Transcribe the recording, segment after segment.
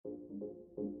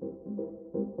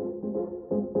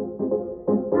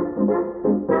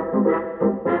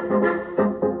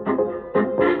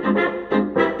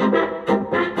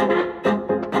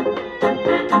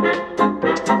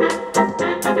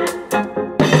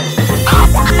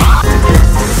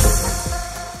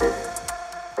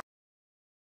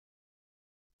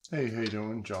Hey, how you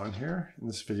doing? John here. In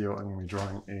this video, I'm going to be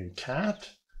drawing a cat.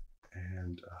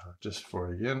 And just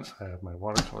for again, I have my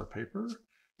watercolor paper.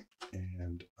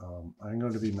 And I'm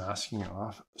going to be masking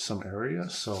off some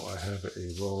areas. So I have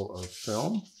a roll of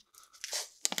film,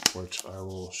 which I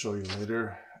will show you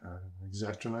later, an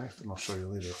X-Acto knife, and I'll show you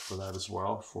later for that as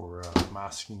well, for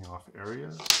masking off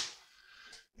areas.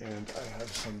 And I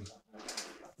have some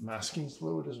masking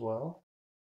fluid as well,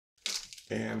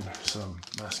 and some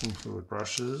masking fluid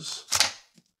brushes,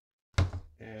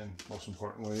 and most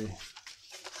importantly,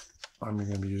 I'm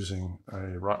going to be using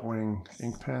a Rotwing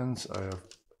ink pens. I have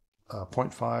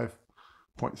 0.5,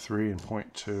 0.3, and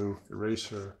 0.2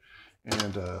 eraser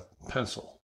and a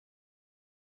pencil.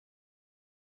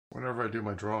 Whenever I do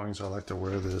my drawings, I like to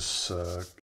wear this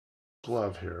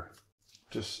glove here,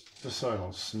 just so I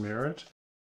don't smear it.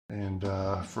 And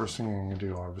first thing I'm going to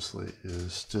do, obviously,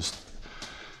 is just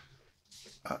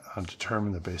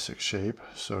determine the basic shape.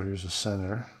 So here's the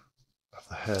center of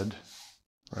the head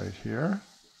right here.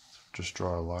 Just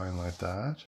draw a line like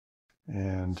that.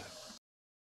 And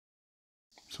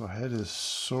so head is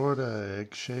sort of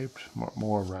egg-shaped,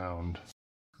 more round.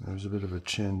 There's a bit of a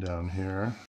chin down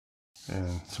here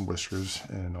and some whiskers,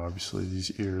 and obviously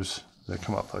these ears that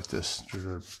come up like this.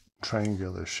 They're a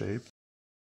triangular shape.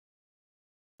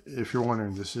 If you're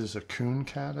wondering, this is a coon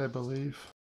cat, I believe.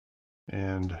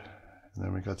 And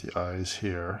then we got the eyes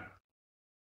here,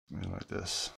 and like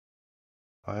this.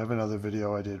 I have another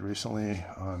video I did recently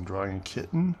on drawing a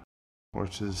kitten,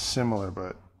 which is similar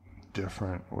but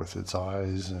different with its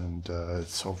eyes and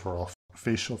its overall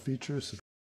facial features.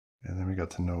 And then we got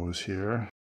the nose here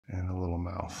and a little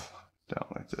mouth down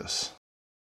like this.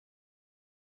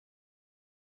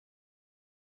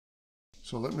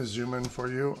 So let me zoom in for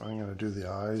you. I'm going to do the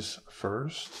eyes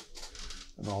first,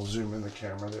 and I'll zoom in the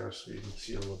camera there so you can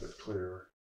see a little bit clearer.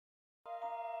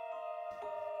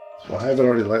 So I have it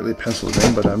already lightly penciled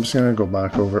in, but I'm just going to go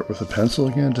back over it with a pencil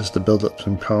again, just to build up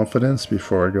some confidence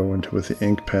before I go into it with the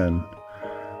ink pen.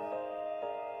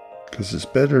 Because it's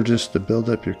better just to build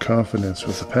up your confidence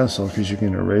with a pencil, because you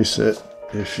can erase it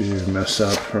if you mess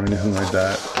up or anything like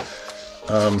that.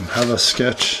 Have a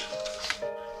sketch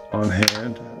on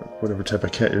hand, whatever type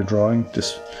of cat you're drawing.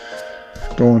 Just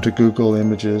go into Google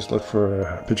Images, look for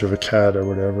a picture of a cat or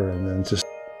whatever, and then just,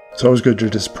 it's always good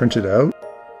to just print it out.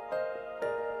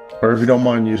 Or if you don't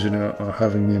mind using it,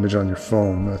 having the image on your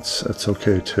phone, that's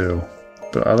okay too.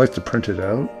 But I like to print it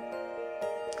out,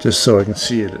 just so I can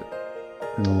see it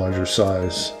in a larger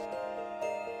size.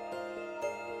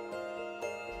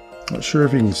 Not sure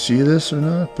if you can see this or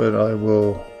not, but I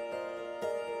will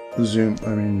zoom,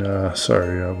 I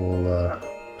will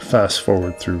fast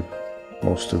forward through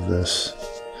most of this.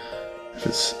 If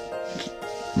it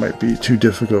might be too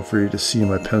difficult for you to see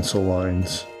my pencil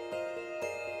lines.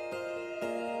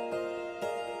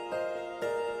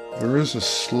 There is a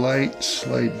slight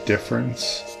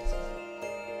difference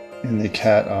in the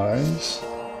cat eyes.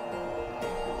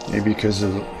 Maybe because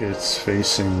it's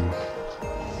facing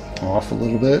off a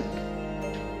little bit.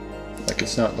 Like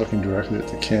it's not looking directly at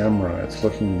the camera, it's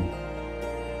looking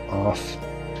off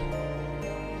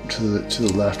to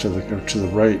the left of or to the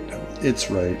right, its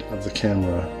right of the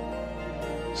camera.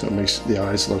 So it makes the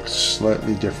eyes look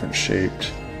slightly different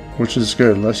shaped, which is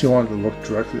good. Unless you want it to look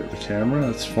directly at the camera,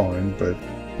 that's fine, but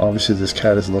obviously this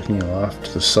cat is looking off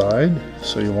to the side,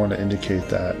 so you want to indicate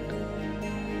that.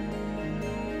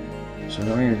 So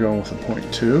now I'm going to go with a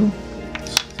 0.2.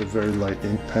 It's a very light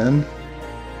ink pen.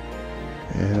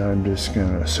 And I'm just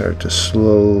going to start to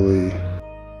slowly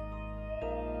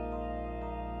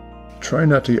try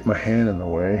not to get my hand in the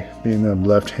way. Being I'm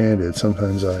left-handed,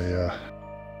 sometimes I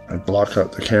block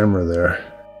out the camera there.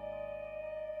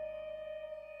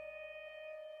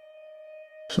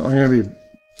 So I'm going to be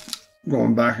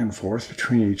going back and forth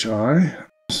between each eye.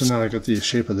 So now I got the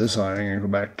shape of this eye. I'm going to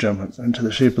go back, jump into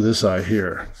the shape of this eye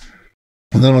here.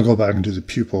 And then I'll go back into the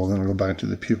pupil, and then I'll go back to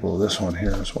the pupil of this one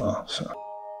here as well. So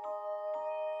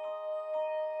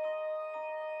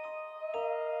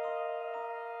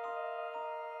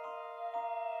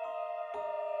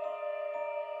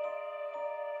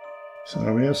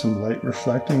now we have some light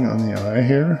reflecting on the eye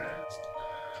here.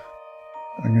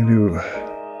 I'm going to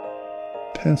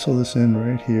pencil this in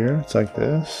right here. It's like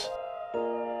this.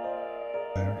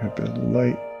 I've got a bit of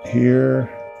light here,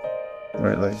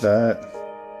 right like that.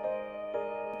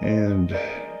 And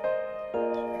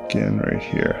again right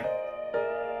here.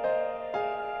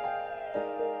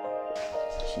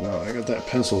 So now I got that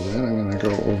penciled in. I'm going to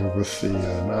go over with the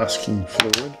masking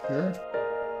fluid here.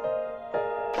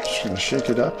 Just going to shake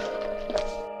it up.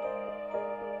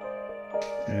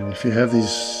 And if you have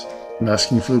these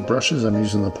masking fluid brushes, I'm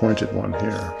using the pointed one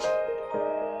here.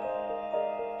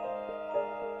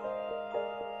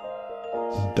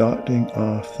 Dotting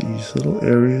off these little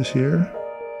areas here.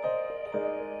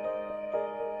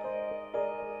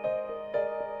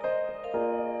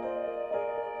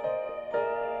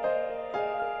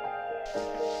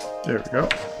 There we go.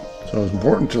 So it's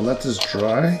important to let this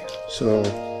dry. So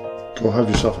go have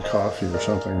yourself a coffee or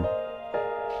something.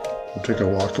 Or take a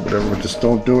walk or whatever, but just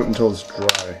don't do it until it's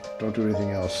dry. Don't do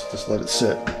anything else. Just let it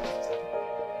sit.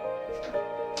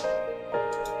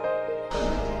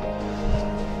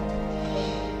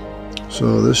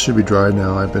 So this should be dry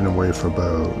now. I've been away for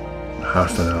about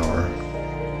half an hour.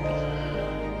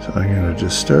 So I'm going to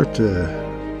just start to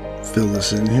fill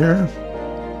this in here.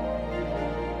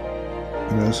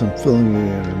 And as I'm filling it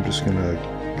in, I'm just going to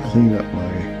clean up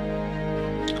my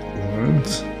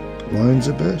lines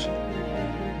a bit.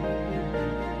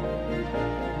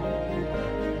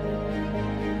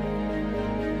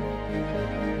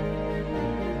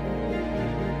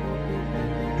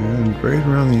 And right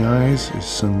around the eyes is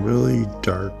some really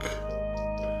dark,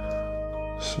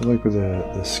 so like with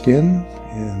the skin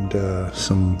and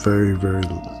some very, very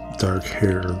dark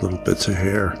hair, little bits of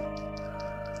hair.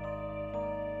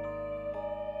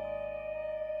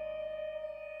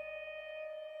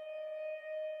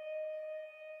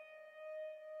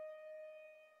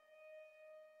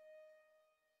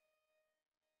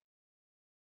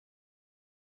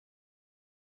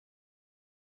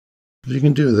 You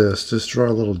can do this, just draw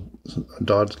a little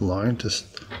dotted line,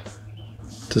 just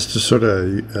to sort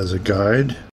of as a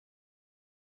guide.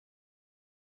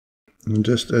 And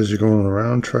just as you're going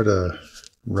around, try to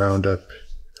round up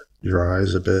your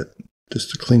eyes a bit,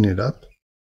 just to clean it up.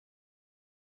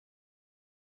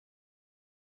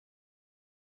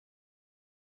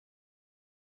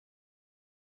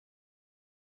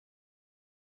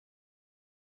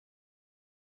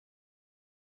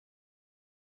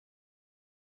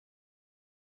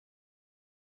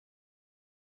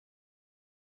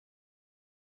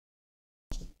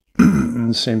 And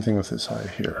the same thing with this eye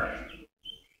here.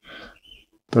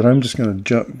 But I'm just going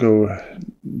to go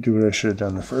do what I should have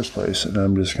done in the first place, and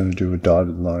I'm just going to do a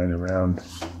dotted line around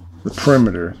the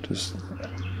perimeter, just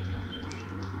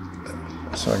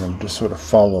so I can just sort of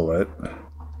follow it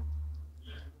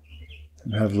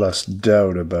and have less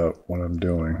doubt about what I'm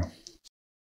doing.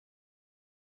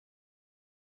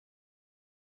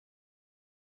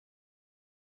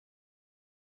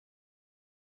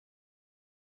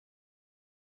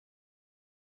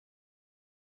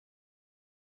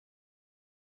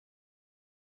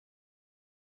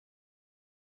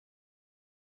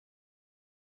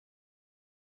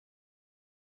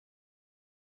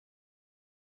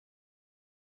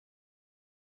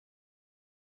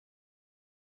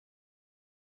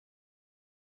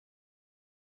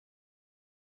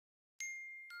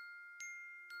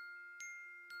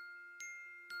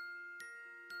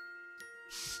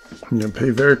 I'm going to pay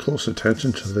very close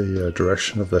attention to the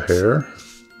direction of the hair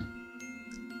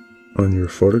on your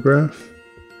photograph.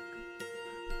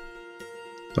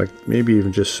 Like maybe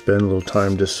even just spend a little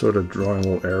time just sort of drawing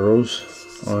little arrows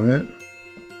on it,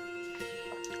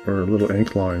 or little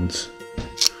ink lines,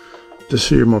 just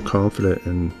so you're more confident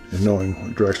in knowing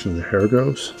what direction the hair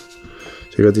goes.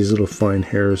 So you got these little fine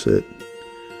hairs that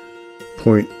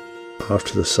point off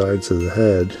to the sides of the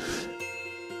head.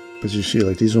 But you see,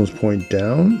 like, these ones point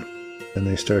down and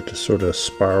they start to sort of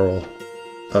spiral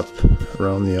up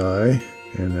around the eye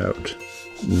and out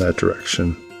in that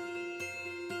direction.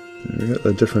 And we got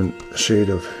a different shade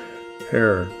of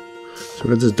hair. So we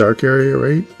got this dark area,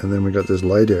 right? And then we got this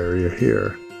light area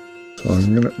here. So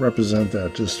I'm going to represent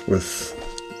that just with,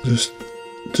 just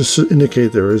to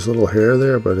indicate there is a little hair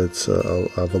there, but it's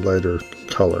of a lighter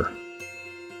color.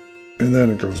 And then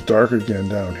it goes dark again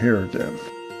down here again.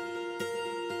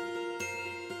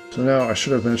 So now, I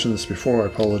should have mentioned this before, I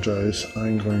apologize.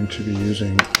 I'm going to be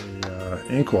using a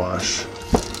ink wash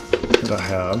that I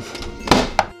have.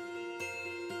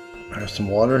 I have some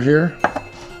water here,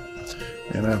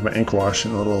 and I have my ink wash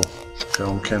in a little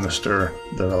film canister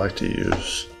that I like to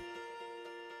use.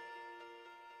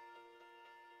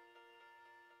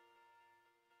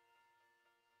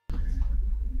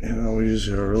 And I'll use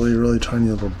a really, really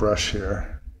tiny little brush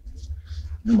here.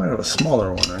 I might have a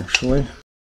smaller one actually.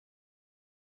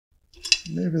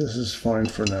 Maybe this is fine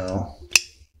for now.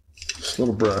 This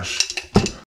little brush.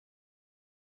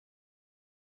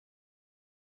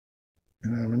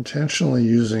 And I'm intentionally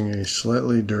using a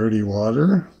slightly dirty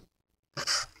water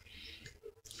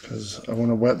because I want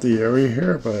to wet the area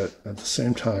here, but at the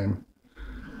same time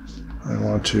I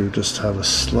want to just have a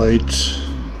slight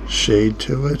shade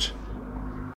to it.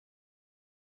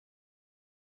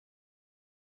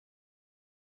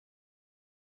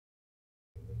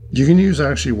 You can use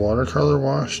actually watercolor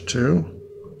wash too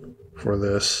for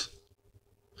this.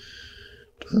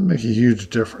 Doesn't make a huge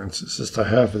difference. It's just I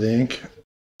have the ink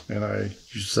and I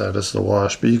use that as the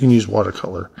wash, but you can use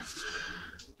watercolor.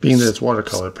 Being that it's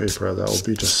watercolor paper, that will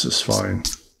be just as fine.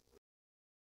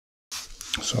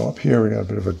 So up here we got a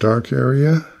bit of a dark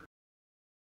area.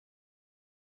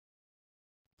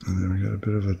 And then we got a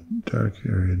bit of a dark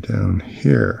area down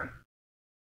here.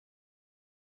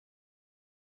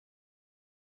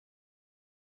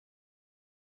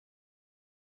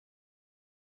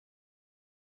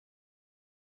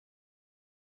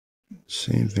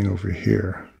 Same thing over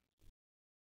here.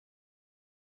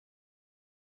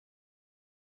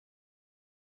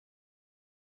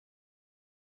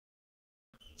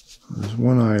 There's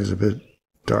one eye is a bit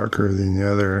darker than the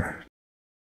other.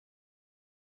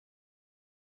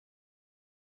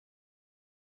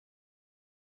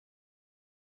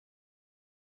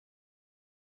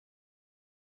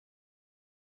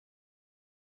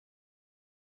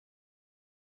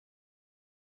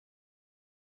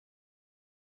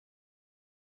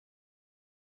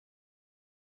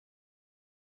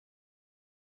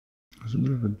 There's a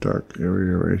bit of a dark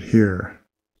area right here.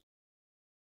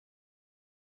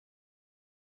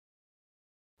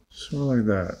 Sort of like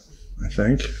that, I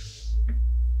think.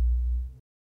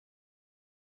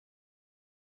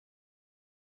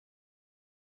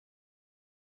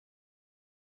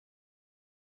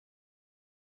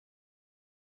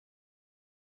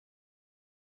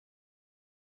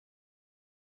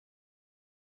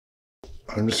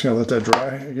 I'm just going to let that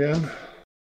dry again.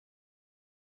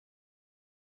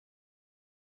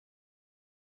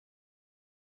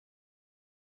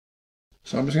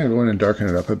 So I'm just going to go in and darken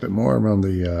it up a bit more around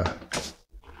the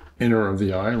inner of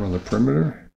the eye, around the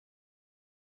perimeter.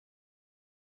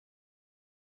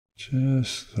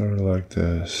 Just sort of like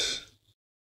this.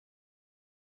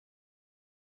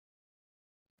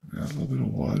 Got a little bit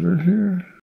of water here.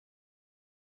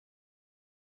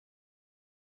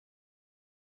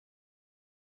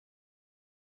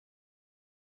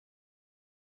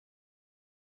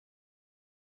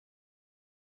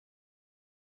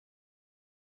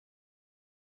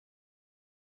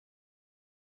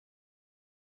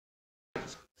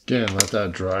 Again, let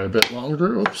that dry a bit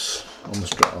longer. Oops,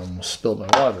 almost spilled my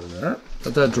water there.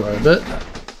 Let that dry a bit.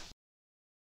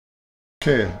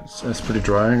 Okay, that's pretty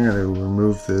dry. I'm going to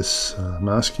remove this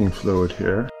masking fluid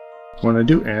here. When I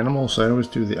do animals, I always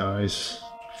do the eyes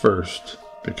first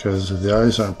because if the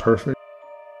eyes aren't perfect.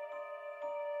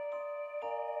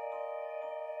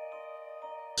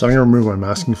 So I'm going to remove my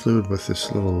masking fluid with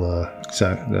this little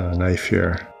exact knife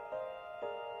here.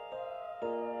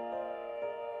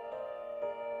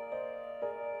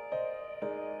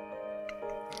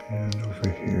 And over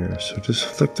here. So just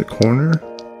flick the corner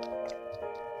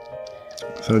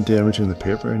without damaging the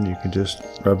paper, and you can just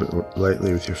rub it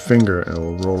lightly with your finger and it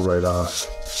will roll right off.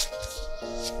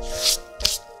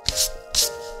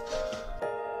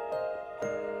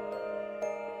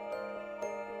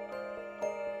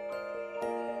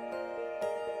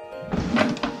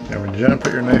 And when you're done,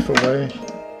 put your knife away,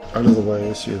 out of the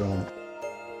way so you don't.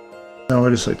 Now I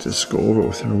just like to just go over it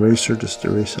with an eraser, just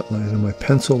erase that line on my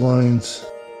pencil lines.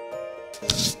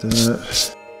 Like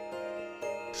that.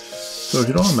 So if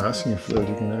you don't have masking fluid,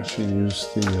 you can actually use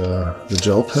the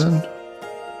gel pen,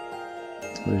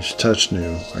 which Touch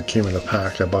New. I came in a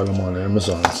pack. I bought them on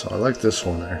Amazon, so I like this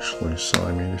one actually. So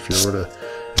I mean, if you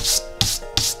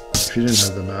didn't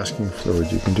have the masking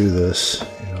fluid, you can do this.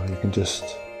 You know, you can just,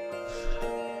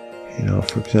 you know,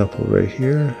 for example, right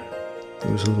here,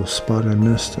 there was a little spot I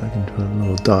missed. I can do a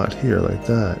little dot here like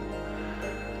that,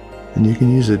 and you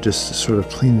can use it just to sort of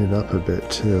clean it up a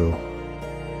bit too.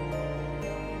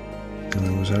 And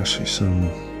there was actually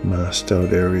some masked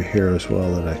out area here as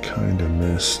well that I kind of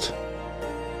missed.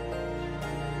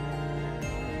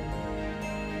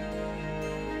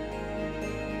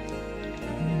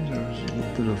 And there was a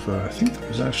little bit of, I think there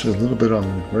was actually a little bit on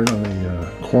right on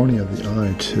the cornea of the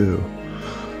eye too.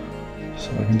 So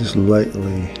I can just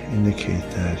lightly indicate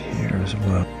that here as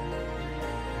well.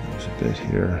 There's a bit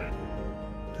here.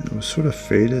 And it was sort of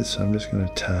faded, so I'm just going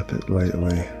to tap it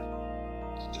lightly,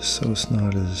 just so it's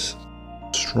not as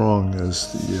strong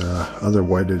as the other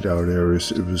whited out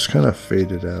areas. It was kind of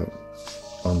faded out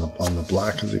on the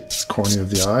black of the cornea of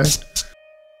the eye,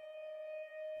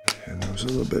 and there was a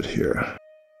little bit here.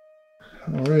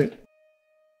 All right,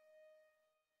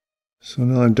 so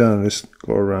now I'm done. I just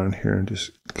go around here and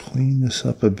just clean this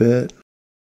up a bit.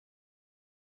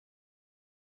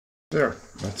 There,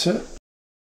 that's it.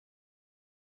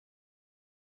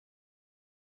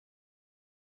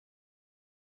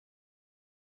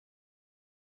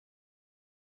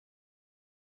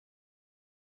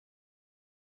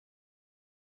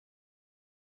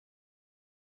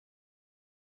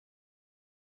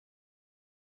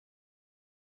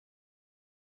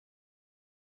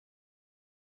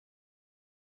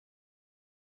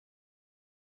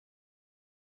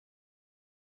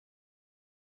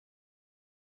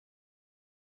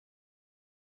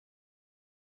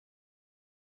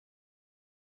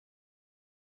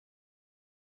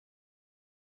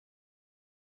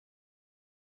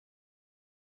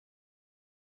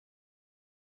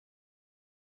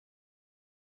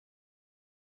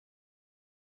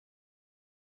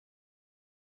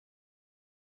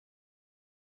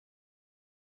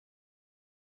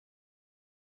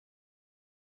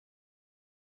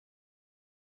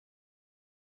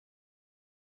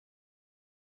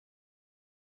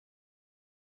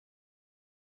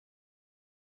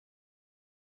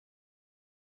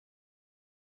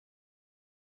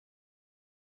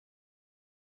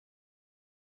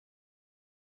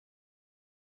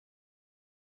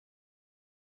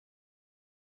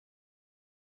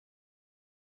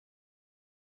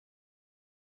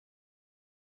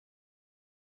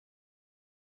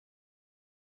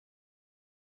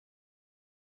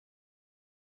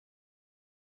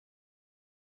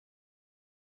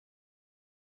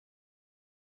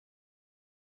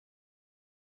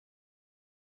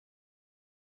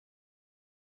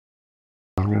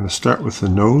 going to start with the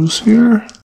nose here.